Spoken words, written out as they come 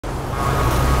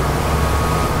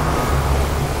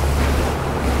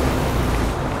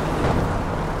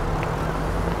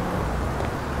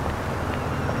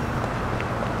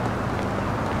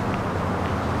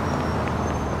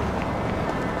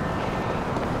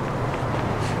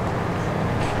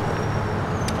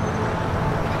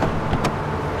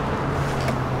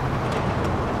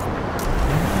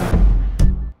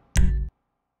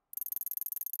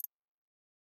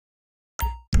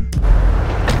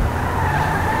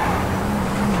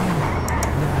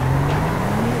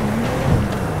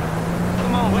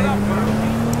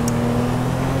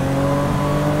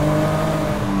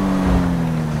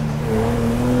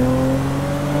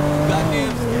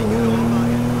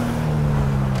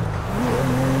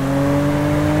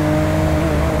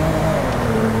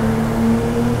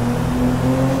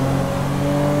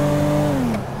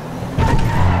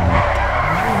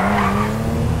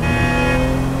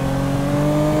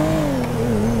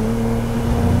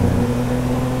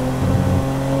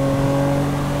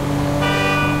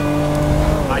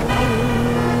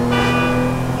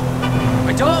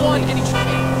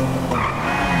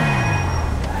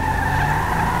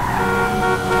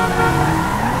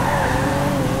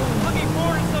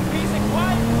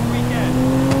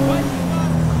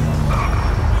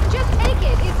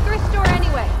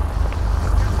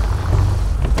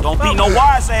No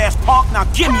wise ass punk, now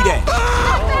give me that! That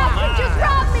bastard just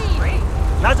robbed me!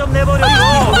 나 좀 내버려.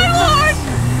 Oh, my lord!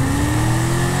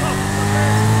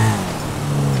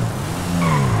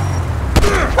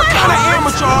 What kind of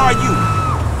amateur are you?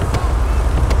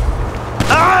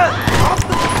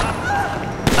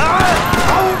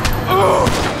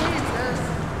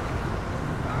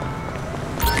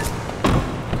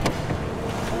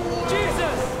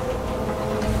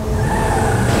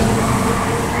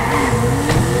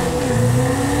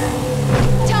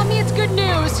 Tell me it's good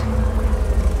news.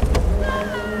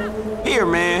 Here,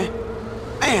 man.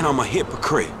 Man, I'm a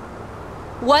hypocrite.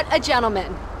 What a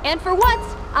gentleman. And for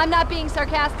once, I'm not being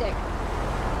sarcastic.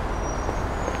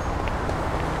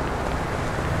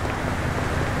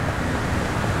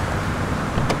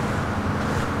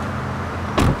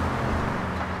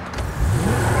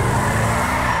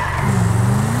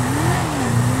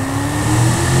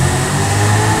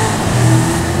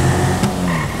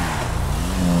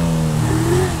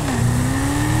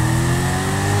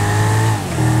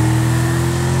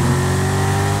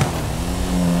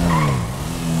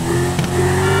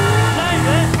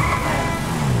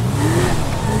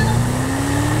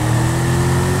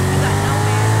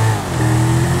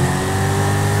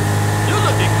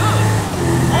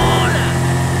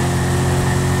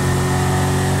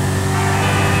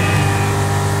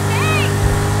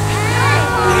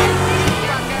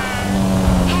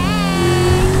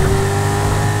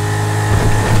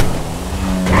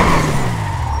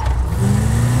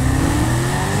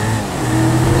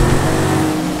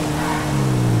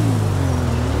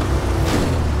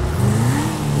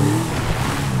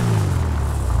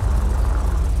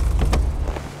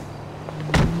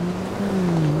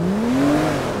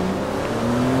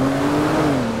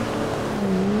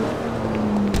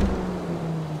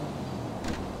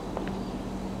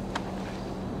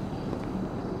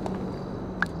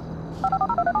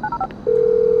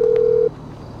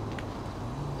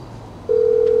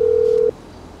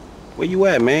 Where you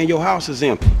at, man? Your house is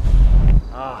empty.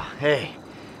 Oh, hey.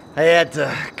 I had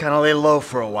to kind of lay low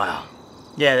for a while.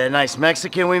 Yeah, that nice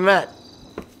Mexican we met.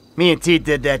 Me and T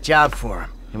did that job for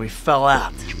him, and we fell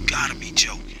out. You gotta be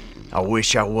joking. I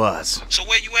wish I was. So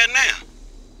where you at now?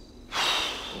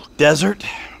 Desert,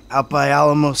 out by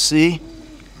Alamo Sea.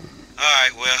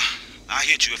 Alright, well, I'll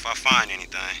hit you if I find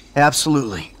anything.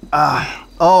 Absolutely.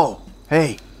 Oh,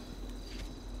 hey.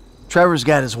 Trevor's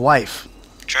got his wife.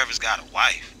 Trevor's got a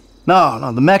wife.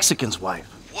 No, the Mexican's wife.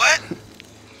 What?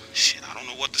 Shit, I don't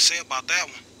know what to say about that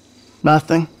one.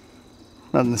 Nothing.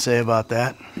 Nothing to say about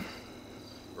that.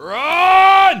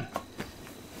 Run!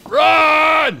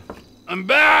 Run! I'm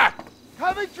back!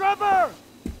 Coming, Trevor!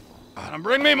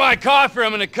 Bring me my coffee, I'm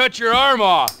gonna cut your arm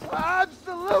off.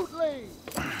 Absolutely!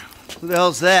 Who the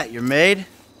hell's that, your maid?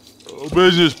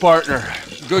 Business partner.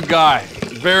 Good guy.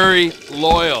 Very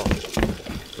loyal.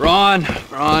 Ron,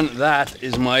 that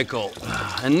is Michael.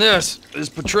 And this is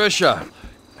Patricia.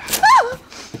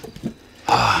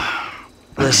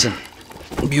 Listen,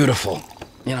 beautiful.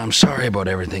 You know, I'm sorry about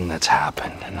everything that's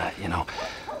happened. And, I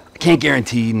can't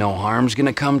guarantee no harm's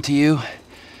gonna come to you.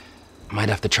 I might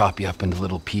have to chop you up into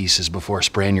little pieces before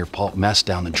spraying your pulp mess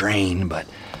down the drain, but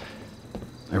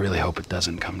I really hope it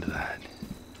doesn't come to that.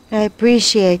 I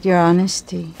appreciate your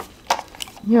honesty.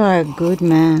 You are a good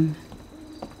man.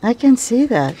 I can see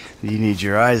that. You need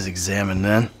your eyes examined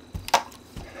then.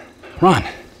 Ron,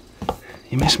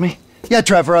 you miss me? Yeah,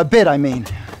 Trevor, a bit, I mean.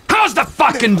 How's the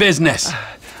fucking business?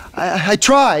 I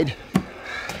tried.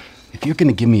 If you're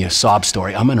gonna give me a sob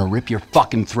story, I'm gonna rip your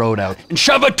fucking throat out and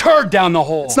shove a turd down the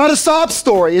hole. It's not a sob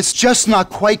story, it's just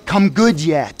not quite come good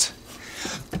yet.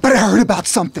 But I heard about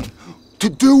something to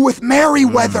do with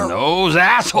Merryweather. Those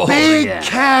assholes Big again.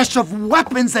 cache of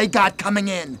weapons they got coming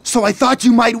in. So I thought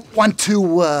you might want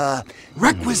to,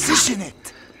 requisition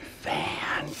it.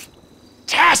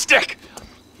 Fantastic!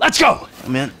 Let's go!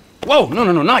 I'm in. Whoa,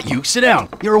 no, not you. Sit down.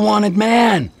 You're a wanted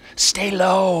man. Stay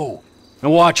low. Now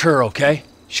watch her, okay?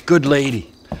 She's a good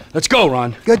lady. Let's go,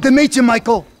 Ron. Good to meet you,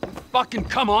 Michael. Fucking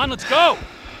come on, let's go!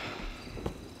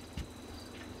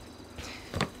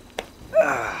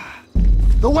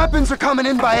 The weapons are coming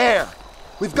in by air.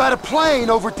 We've got a plane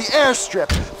over at the airstrip,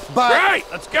 but... Right,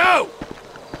 let's go!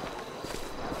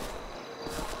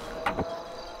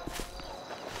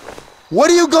 What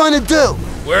are you going to do?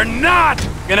 We're not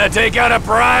gonna take out a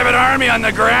private army on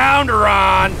the ground,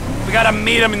 Ron. We gotta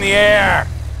meet them in the air.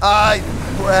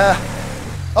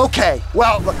 Okay.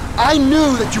 Well, I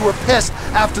knew that you were pissed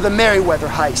after the Merryweather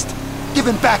heist,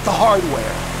 giving back the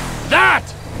hardware. That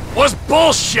was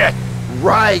bullshit!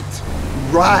 Right.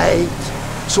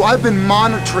 So I've been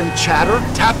monitoring chatter,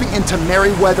 tapping into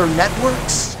Merryweather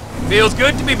networks. Feels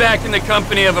good to be back in the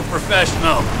company of a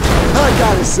professional. I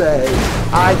gotta say,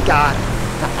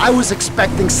 I was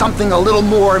expecting something a little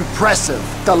more impressive.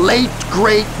 The late,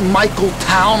 great Michael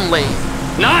Townley.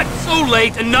 Not so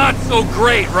late and not so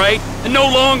great, right? And no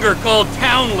longer called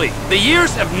Townley. The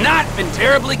years have not been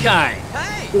terribly kind.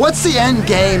 What's the end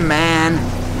game, man?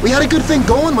 We had a good thing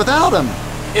going without him.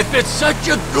 If it's such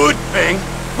a good thing,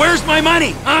 where's my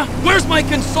money, huh? Where's my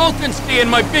consultancy and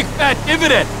my big fat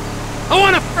dividend? I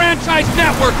want a franchise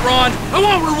network, Ron. I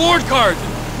want reward cards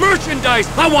and merchandise.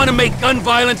 I want to make gun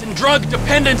violence and drug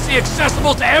dependency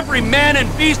accessible to every man and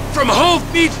beast from Hove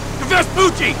Beach to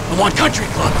Vespucci. I want country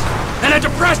clubs and a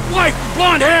depressed wife with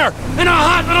blonde hair and a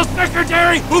hot little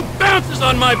secretary who bounces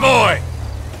on my boy.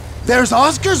 There's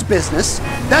Oscar's business.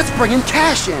 That's bringing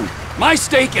cash in. My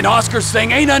stake in Oscar's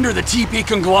thing ain't under the TP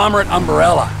conglomerate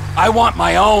umbrella. I want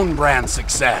my own brand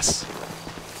success.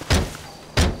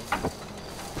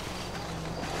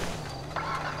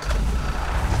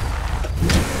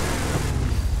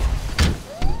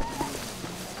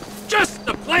 Just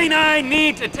the plane I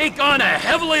need to take on a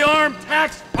heavily armed,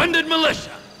 tax-funded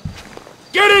militia.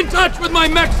 Get in touch with my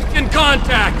Mexican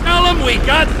contact. Tell him we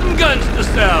got some guns to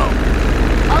sell.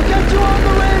 I'll get you on the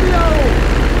radio!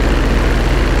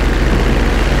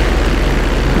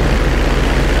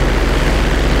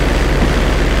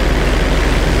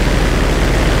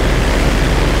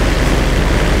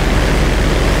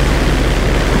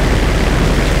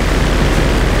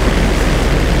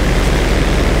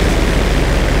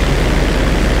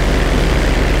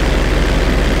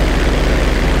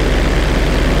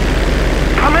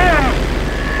 Come in!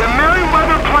 The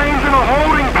Merryweather plane's in a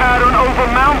holding pattern over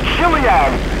Mount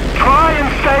Chiliad. Try and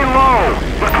stay low.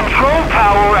 The control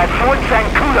tower at Fort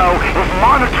Zancudo is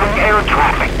monitoring air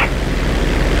traffic.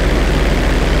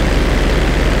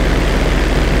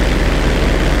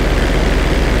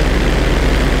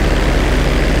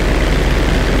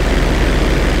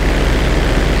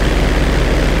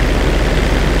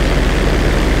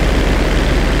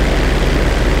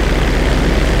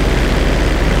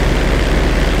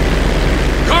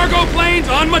 Cargo planes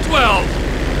on my 12.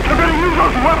 You're gonna use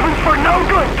those weapons for no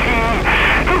good, Key.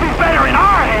 He'll be better in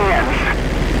our hands.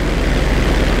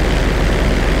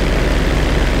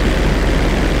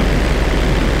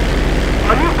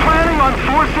 Are you planning on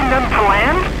forcing them to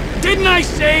land? Didn't I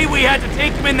say we had to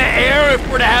take them in the air if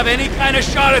we're to have any kind of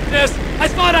shot at this? I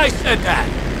thought I said that.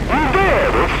 You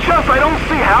did. It's just I don't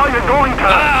see how you're going to...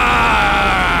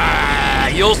 Ah,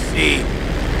 you'll see.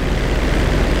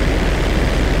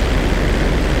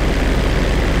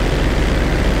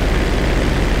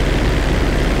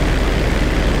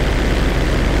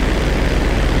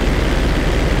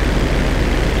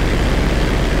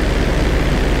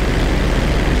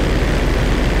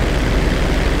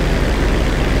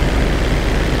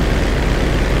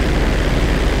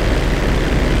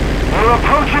 We're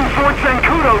approaching Fort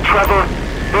Zancudo, Trevor.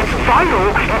 It's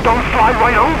vital you don't fly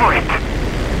right over it.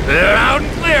 They're out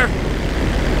and clear.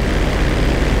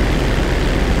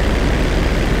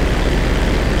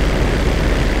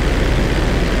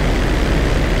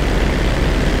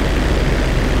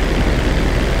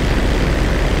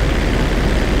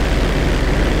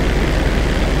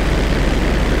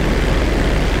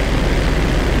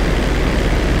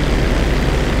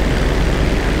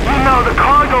 You know, the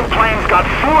cargo plane's got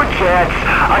 4 jets,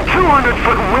 a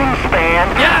 200-foot wingspan.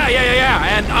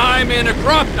 Yeah, and I'm in a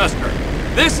crop duster.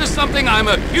 This is something I'm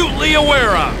acutely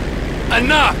aware of.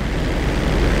 Enough.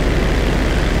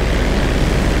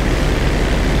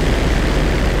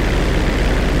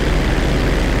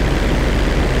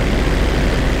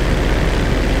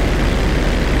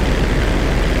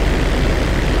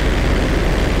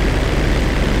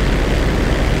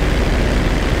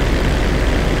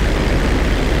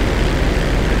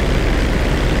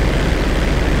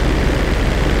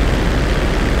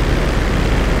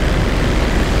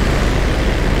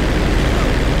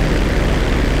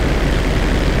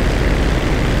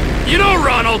 You know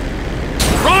Ronald.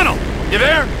 Ronald, you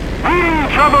there? Reading,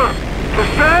 Trevor.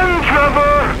 Descend,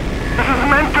 Trevor. This is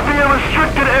meant to be a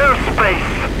restricted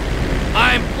airspace.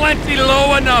 I'm plenty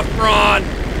low enough, Ron.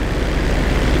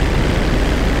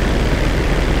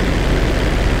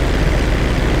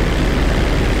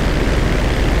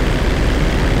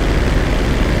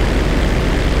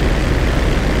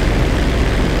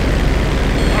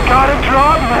 You gotta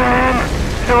drop, man.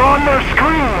 They're on their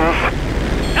screens.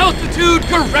 Altitude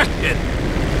corrected.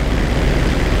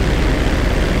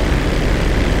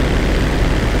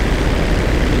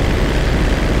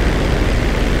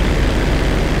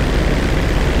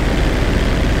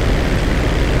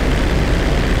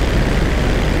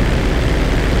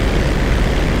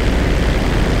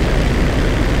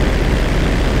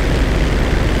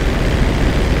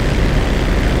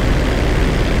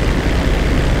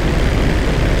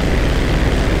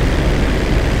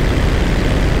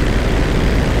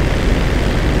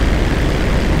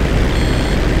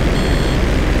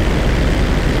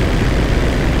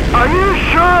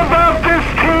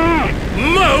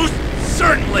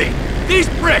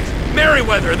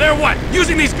 Merryweather, they're what?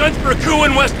 Using these guns for a coup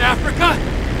in West Africa?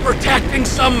 Protecting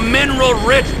some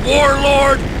mineral-rich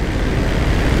warlord?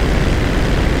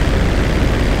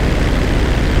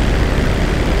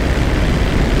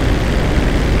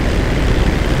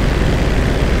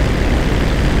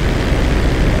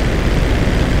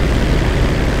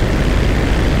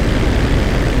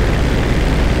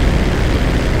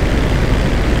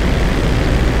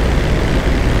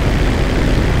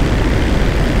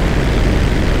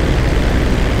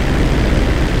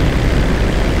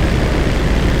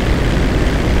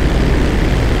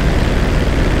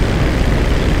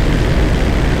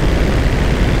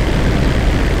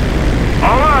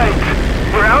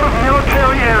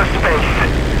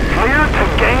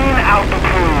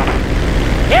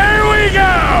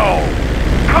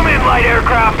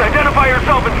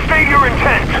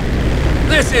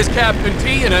 This is Captain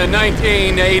T in a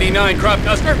 1989 crop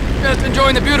duster, just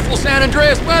enjoying the beautiful San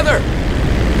Andreas weather.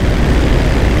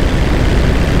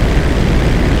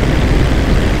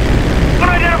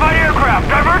 Unidentified aircraft,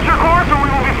 divert your course or we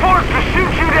will be forced to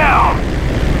shoot you down.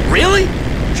 Really?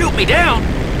 Shoot me down?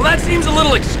 Well, that seems a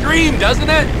little extreme, doesn't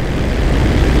it?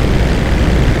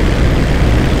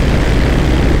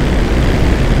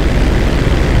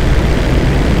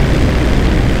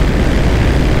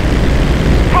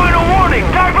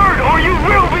 Divert or you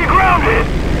will be grounded!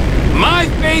 My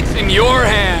fate's in your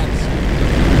hands.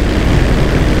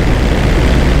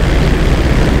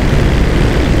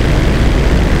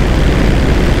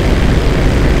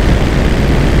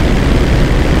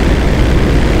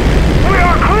 We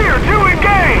are clear to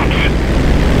engage!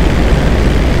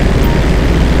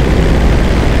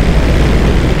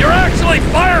 You're actually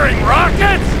firing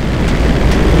rockets?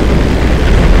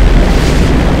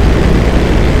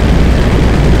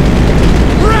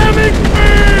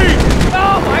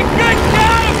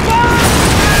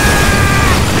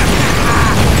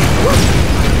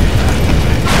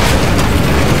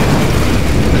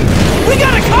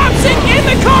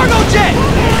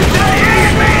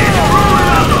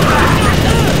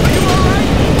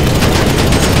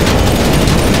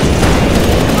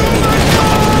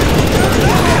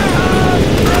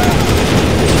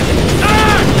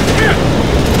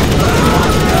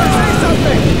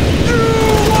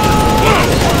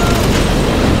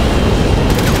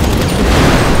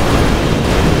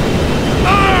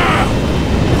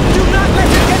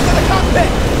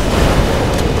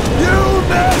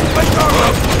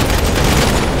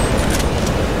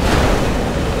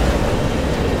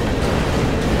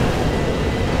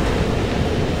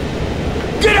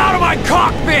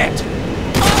 Cockpit!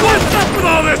 What's up with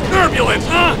all this turbulence,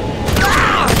 huh?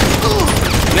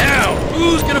 Now,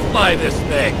 who's gonna fly this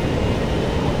thing?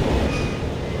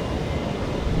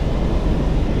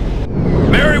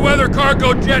 Merryweather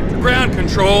cargo jet to ground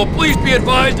control, please be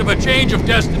advised of a change of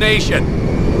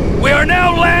destination. We are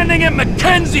now landing at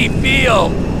Mackenzie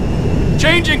Field.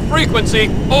 Changing frequency,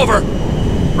 over.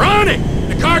 Ronnie,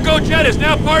 the cargo jet is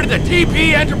now part of the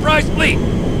TP Enterprise fleet.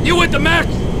 You with the Max?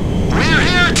 We're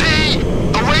here, T!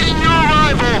 Awaiting your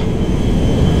arrival!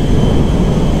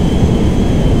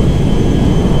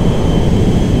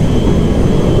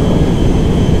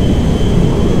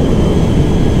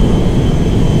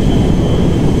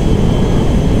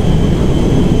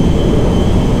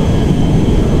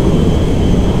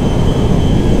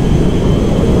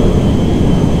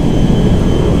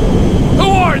 Who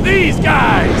are these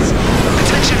guys?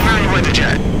 Attention, Merryweather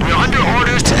jet. We're under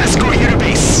orders to escort you to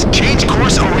base. Change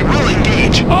course or we will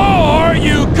engage. Or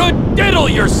you could diddle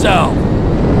yourself.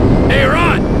 Hey,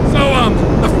 Ron, so,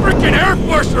 the frickin' Air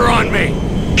Force are on me.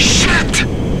 Shit!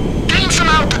 Gain some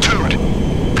altitude.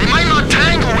 They might not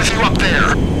tangle with you up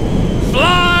there.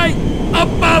 Fly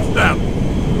above them.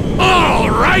 All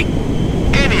right.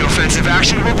 Any offensive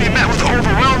action will be met with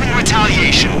overwhelming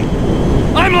retaliation.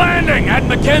 I'm landing at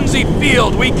Mackenzie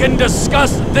Field. We can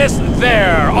discuss this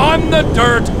there, on the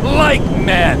dirt, like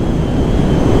men.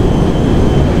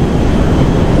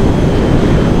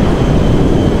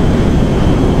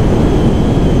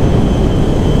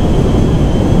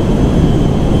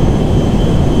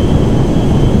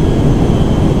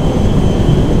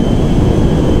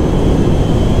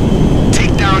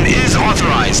 Takedown is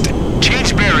authorized.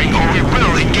 Change bearing or we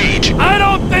will engage. I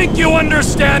don't think you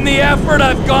understand the effort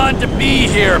I've gone to be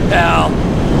here, pal.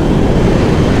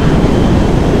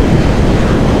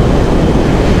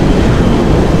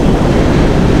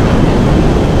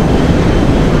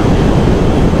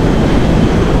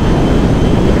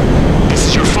 This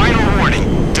is your final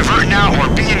warning. Divert now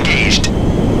or be engaged.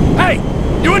 Hey,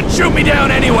 you wouldn't shoot me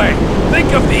down anyway.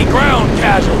 Think of the ground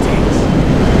casualties.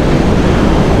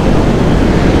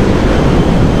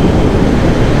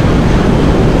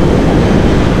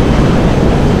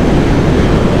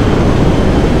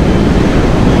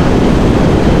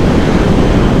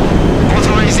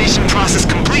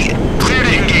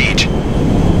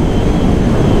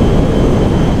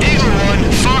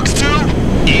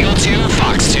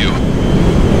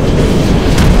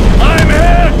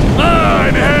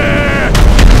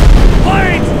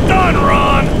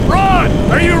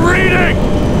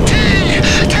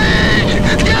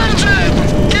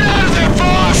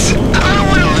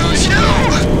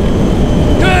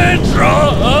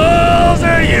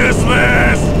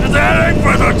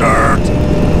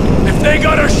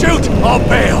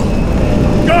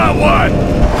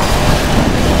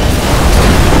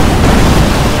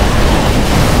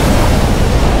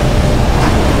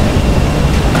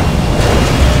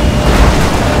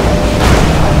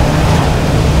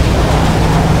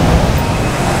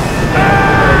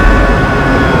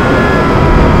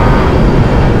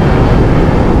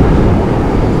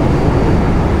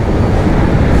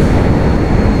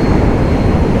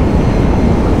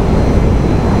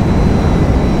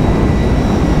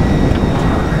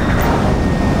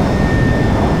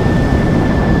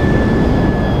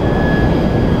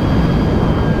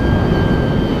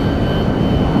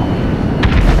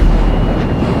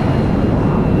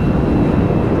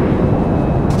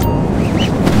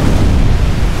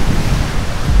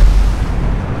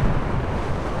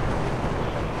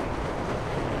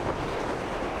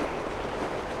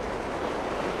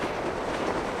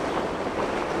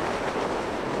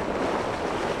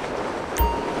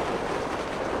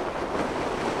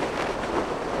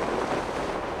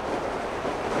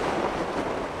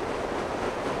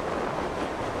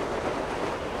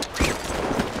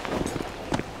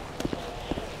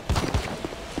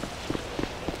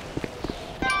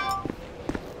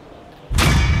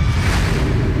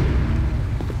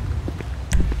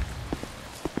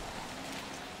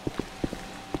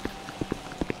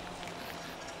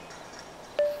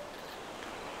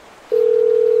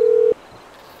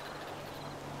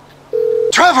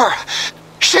 Trevor!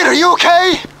 Shit, are you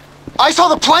okay? I saw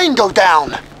the plane go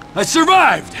down. I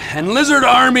survived, and Lizard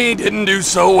Army didn't do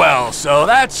so well, so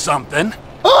that's something.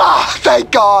 Ah, thank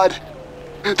God.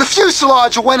 The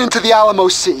fuselage went into the Alamo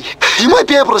Sea. You might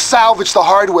be able to salvage the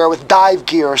hardware with dive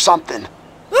gear or something.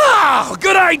 Ah,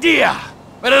 good idea.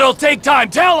 But it'll take time.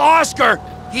 Tell Oscar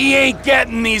he ain't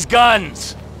getting these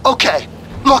guns. Okay,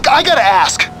 look, I gotta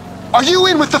ask. Are you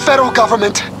in with the federal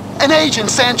government? An agent,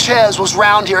 Sanchez, was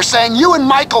round here saying you and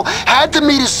Michael had to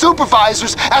meet his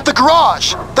supervisors at the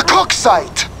garage, the cook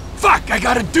site. Fuck, I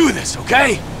gotta do this,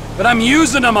 okay? But I'm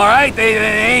using them, all right? They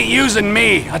ain't using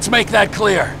me. Let's make that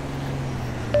clear.